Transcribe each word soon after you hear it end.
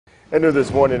And new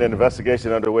this morning, an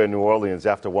investigation underway in New Orleans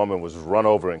after a woman was run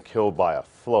over and killed by a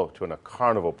float during a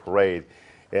carnival parade.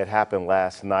 It happened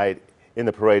last night in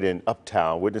the parade in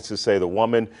Uptown. Witnesses say the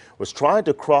woman was trying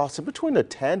to cross in between a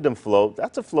tandem float.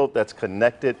 That's a float that's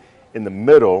connected in the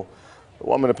middle. The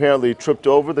woman apparently tripped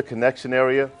over the connection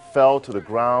area, fell to the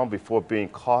ground before being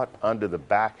caught under the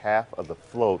back half of the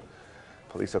float.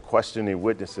 Police are questioning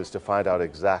witnesses to find out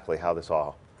exactly how this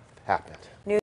all happened.